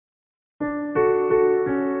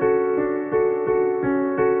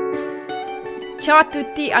Ciao a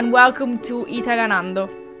tutti and welcome to Italianando,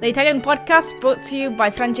 the Italian podcast brought to you by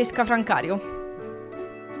Francesca Francario.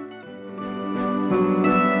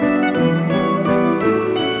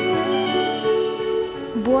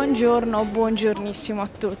 Buongiorno, buongiornissimo a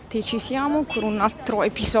tutti, ci siamo con un altro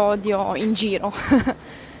episodio in giro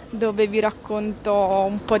dove vi racconto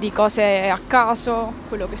un po' di cose a caso,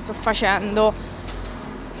 quello che sto facendo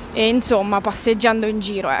e insomma passeggiando in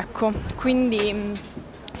giro, ecco. Quindi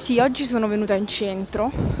sì, oggi sono venuta in centro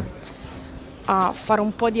a fare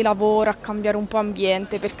un po' di lavoro, a cambiare un po'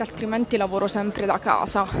 ambiente perché altrimenti lavoro sempre da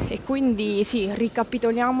casa e quindi sì,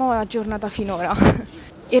 ricapitoliamo la giornata finora.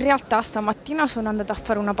 In realtà stamattina sono andata a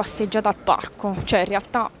fare una passeggiata al parco, cioè in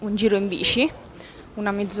realtà un giro in bici,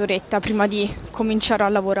 una mezz'oretta prima di cominciare a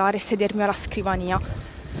lavorare e sedermi alla scrivania.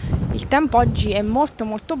 Il tempo oggi è molto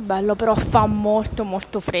molto bello, però fa molto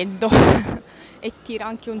molto freddo e tira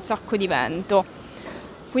anche un sacco di vento,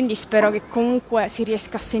 quindi spero che comunque si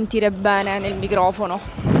riesca a sentire bene nel microfono.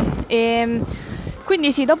 E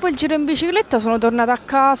quindi sì, dopo il giro in bicicletta sono tornata a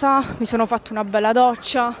casa, mi sono fatta una bella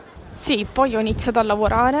doccia. Sì, poi ho iniziato a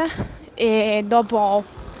lavorare e dopo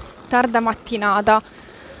tarda mattinata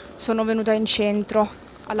sono venuta in centro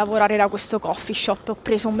a lavorare da questo coffee shop. Ho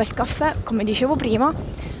preso un bel caffè, come dicevo prima,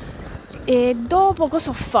 e dopo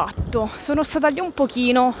cosa ho fatto? Sono stata lì un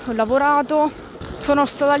pochino, ho lavorato, sono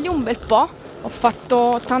stata lì un bel po', ho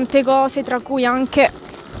fatto tante cose, tra cui anche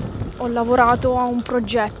ho lavorato a un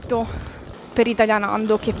progetto per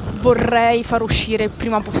Italianando che vorrei far uscire il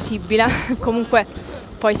prima possibile. Comunque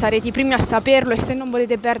poi sarete i primi a saperlo e se non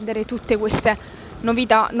volete perdere tutte queste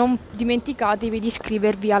novità non dimenticatevi di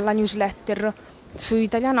iscrivervi alla newsletter su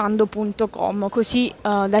italianando.com, così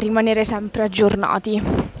da rimanere sempre aggiornati.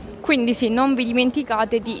 Quindi sì, non vi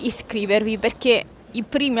dimenticate di iscrivervi perché i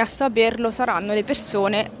primi a saperlo saranno le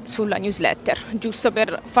persone sulla newsletter, giusto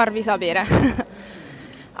per farvi sapere.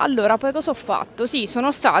 Allora, poi cosa ho fatto? Sì,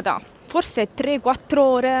 sono stata forse 3-4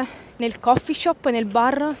 ore nel coffee shop, nel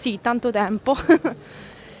bar, sì, tanto tempo.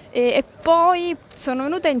 E poi sono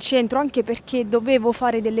venuta in centro anche perché dovevo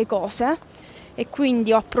fare delle cose e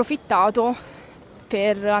quindi ho approfittato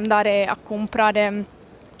per andare a comprare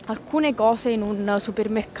alcune cose in un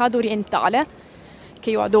supermercato orientale che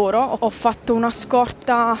io adoro. Ho fatto una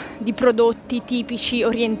scorta di prodotti tipici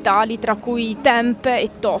orientali, tra cui tempeh e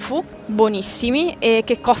tofu, buonissimi e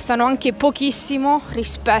che costano anche pochissimo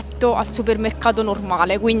rispetto al supermercato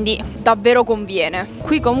normale, quindi davvero conviene.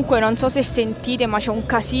 Qui comunque non so se sentite, ma c'è un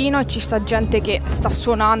casino e ci sta gente che sta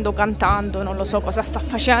suonando, cantando, non lo so cosa sta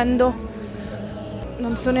facendo.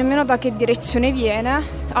 Non so nemmeno da che direzione viene.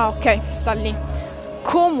 Ah, ok, sta lì.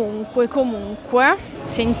 Comunque,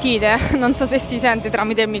 sentite? Non so se si sente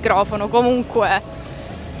tramite il microfono. Comunque,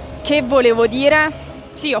 che volevo dire?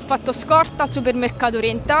 Sì, ho fatto scorta al supermercato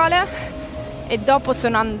orientale e dopo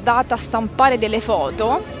sono andata a stampare delle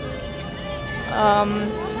foto.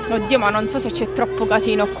 Oddio, ma non so se c'è troppo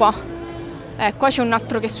casino qua. Qua c'è un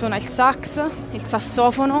altro che suona il sax, il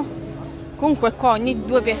sassofono. Comunque qua ogni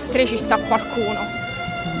 2x3 ci sta qualcuno.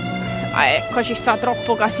 Qua ci sta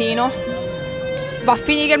troppo casino. Va a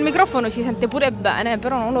finire che il microfono si sente pure bene,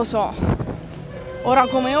 però non lo so. Ora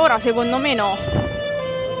come ora, secondo me no.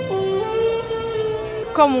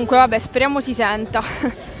 Comunque, vabbè, speriamo si senta.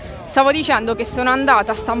 Stavo dicendo che sono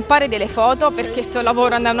andata a stampare delle foto perché sto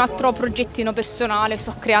lavorando a un altro progettino personale.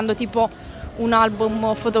 Sto creando tipo un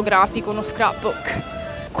album fotografico, uno scrapbook.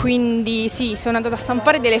 Quindi sì, sono andata a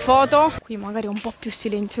stampare delle foto. Qui magari è un po' più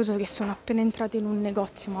silenzioso che sono appena entrata in un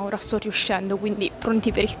negozio, ma ora sto riuscendo, quindi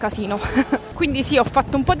pronti per il casino. Quindi sì, ho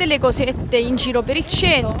fatto un po' delle cosette in giro per il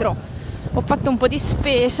centro, ho fatto un po' di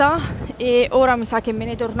spesa e ora mi sa che me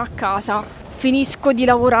ne torno a casa. Finisco di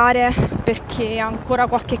lavorare perché ho ancora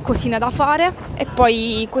qualche cosina da fare e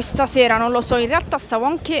poi questa sera non lo so, in realtà stavo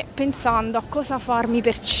anche pensando a cosa farmi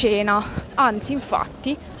per cena. Anzi,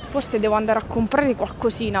 infatti, forse devo andare a comprare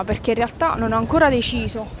qualcosina perché in realtà non ho ancora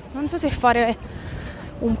deciso. Non so se fare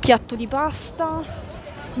un piatto di pasta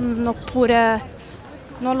oppure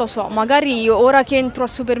non lo so, magari ora che entro al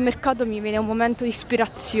supermercato mi viene un momento di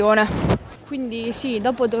ispirazione. Quindi sì,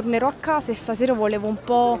 dopo tornerò a casa e stasera volevo un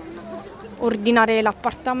po' ordinare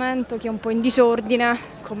l'appartamento che è un po' in disordine,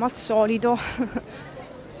 come al solito.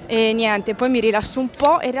 E niente, poi mi rilasso un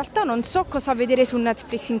po'. In realtà non so cosa vedere su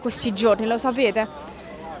Netflix in questi giorni, lo sapete?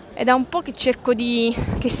 È da un po' che cerco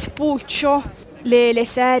che spulcio le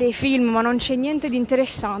serie, i film, ma non c'è niente di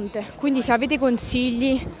interessante. Quindi se avete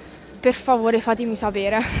consigli, per favore fatemi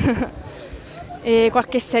sapere. E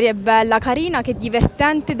qualche serie bella, carina, che è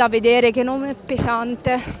divertente da vedere, che non è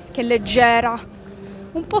pesante, che è leggera.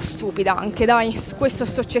 un po' stupida anche, dai, questo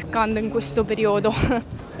sto cercando in questo periodo.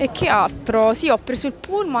 E che altro? Sì, ho preso il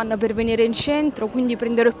pullman per venire in centro, quindi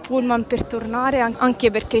prenderò il pullman per tornare, anche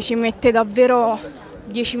perché ci mette davvero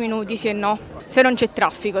 10 minuti, se no. Se non c'è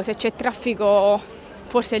traffico, se c'è traffico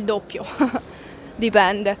forse il doppio,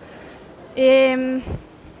 dipende. E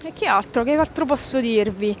che altro posso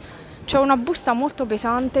dirvi? C'ho una busta molto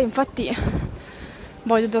pesante, infatti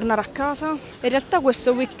voglio tornare a casa. In realtà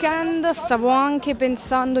questo weekend stavo anche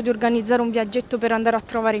pensando di organizzare un viaggetto per andare a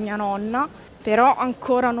trovare mia nonna, però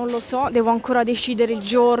ancora non lo so, devo ancora decidere il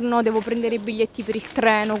giorno, devo prendere i biglietti per il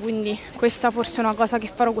treno, quindi questa forse è una cosa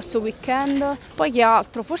che farò questo weekend. Poi che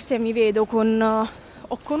altro? Forse mi vedo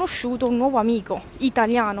ho conosciuto un nuovo amico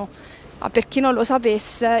italiano. Per chi non lo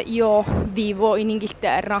sapesse, io vivo in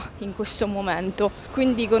Inghilterra in questo momento,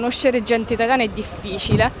 quindi conoscere gente italiana è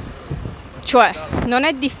difficile. Cioè, non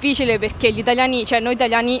è difficile perché noi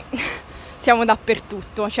italiani siamo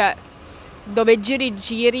dappertutto, cioè dove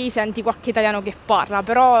giri senti qualche italiano che parla,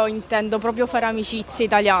 però intendo proprio fare amicizie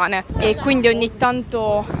italiane e quindi ogni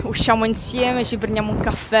tanto usciamo insieme, ci prendiamo un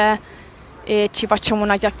caffè e ci facciamo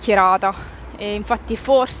una chiacchierata e infatti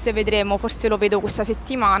forse lo vedo questa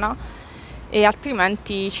settimana e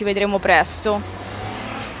altrimenti ci vedremo presto.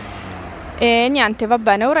 E niente, va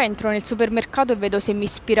bene, ora entro nel supermercato e vedo se mi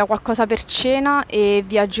ispira qualcosa per cena e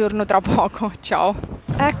vi aggiorno tra poco. Ciao.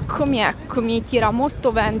 Eccomi, tira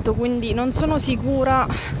molto vento, quindi non sono sicura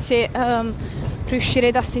se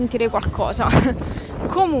riuscirete a sentire qualcosa.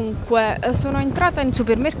 Comunque, sono entrata in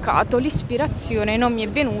supermercato, l'ispirazione non mi è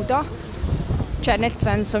venuta, cioè nel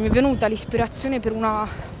senso mi è venuta l'ispirazione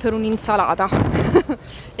per un'insalata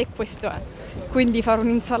e questo è. Quindi farò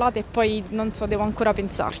un'insalata e poi non so, devo ancora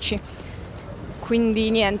pensarci. Quindi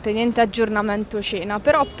niente aggiornamento cena,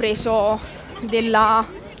 però ho preso delle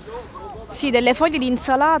foglie di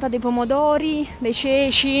insalata, dei pomodori, dei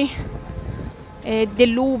ceci e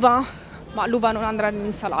dell'uva, ma l'uva non andrà in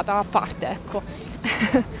insalata a parte, ecco.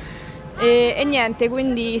 e niente,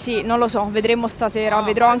 quindi sì, non lo so, vedremo stasera,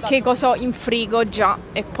 vedrò anche cosa ho in frigo già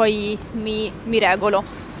e poi mi regolo.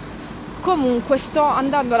 Comunque sto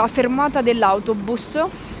andando alla fermata dell'autobus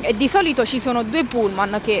e di solito ci sono 2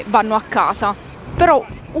 pullman che vanno a casa. Però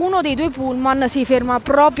uno dei 2 pullman si ferma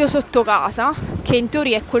proprio sotto casa, che in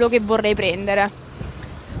teoria è quello che vorrei prendere.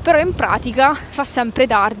 Però in pratica fa sempre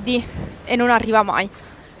tardi e non arriva mai.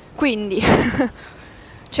 Quindi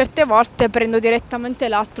certe volte prendo direttamente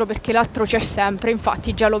l'altro perché l'altro c'è sempre,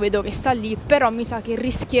 infatti già lo vedo che sta lì, però mi sa che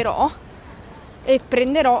rischierò e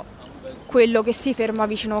prenderò quello che si ferma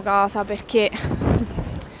vicino casa perché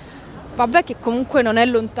vabbè che comunque non è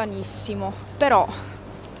lontanissimo, però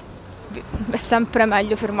è sempre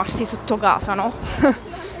meglio fermarsi sotto casa, no?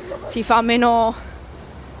 si fa meno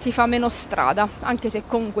strada, anche se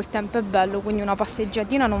comunque il tempo è bello, quindi una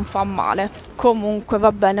passeggiatina non fa male. Comunque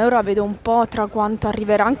va bene, ora vedo un po' tra quanto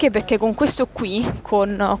arriverà, anche perché con questo qui,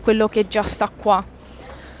 con quello che già sta qua,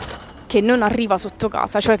 che non arriva sotto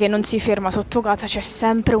casa, cioè che non si ferma sotto casa, c'è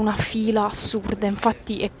sempre una fila assurda,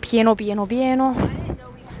 infatti è pieno.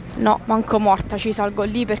 No, manco morta ci salgo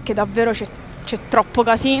lì perché davvero c'è troppo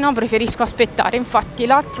casino, preferisco aspettare. Infatti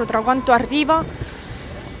l'altro tra quanto arriva?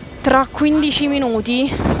 Tra 15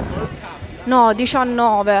 minuti? No,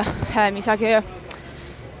 19. Mi sa che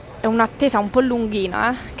è un'attesa un po'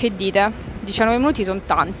 lunghina, che dite? 19 minuti sono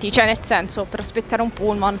tanti, cioè nel senso per aspettare un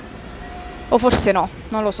pullman. O forse no,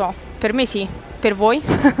 non lo so. Per me sì, per voi?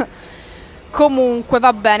 Comunque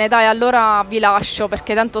va bene, dai, allora vi lascio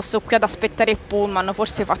perché tanto sto qui ad aspettare il pullman,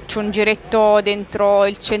 forse faccio un giretto dentro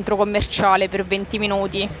il centro commerciale per 20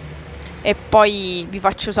 minuti e poi vi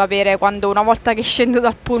faccio sapere una volta che scendo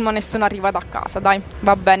dal pullman e sono arrivata a casa, dai,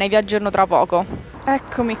 va bene, vi aggiorno tra poco.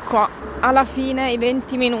 Eccomi qua, alla fine i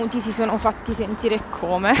 20 minuti si sono fatti sentire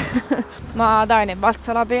come, ma dai, ne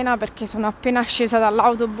valsa la pena perché sono appena scesa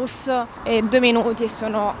dall'autobus e 2 minuti e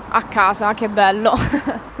sono a casa, che bello.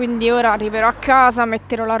 Quindi ora arriverò a casa,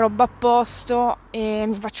 metterò la roba a posto e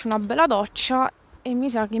mi faccio una bella doccia e mi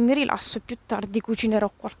sa che mi rilasso e più tardi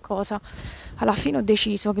cucinerò qualcosa. Alla fine ho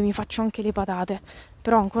deciso che mi faccio anche le patate,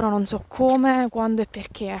 però ancora non so come, quando e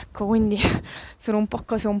perché, ecco, quindi sono un po'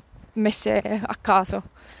 cose messe a caso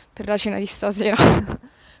per la cena di stasera.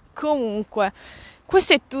 Comunque,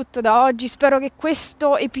 questo è tutto da oggi, spero che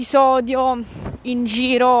questo episodio in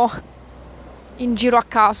giro a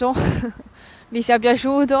caso vi sia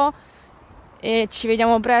piaciuto e ci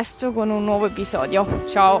vediamo presto con un nuovo episodio.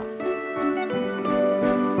 Ciao!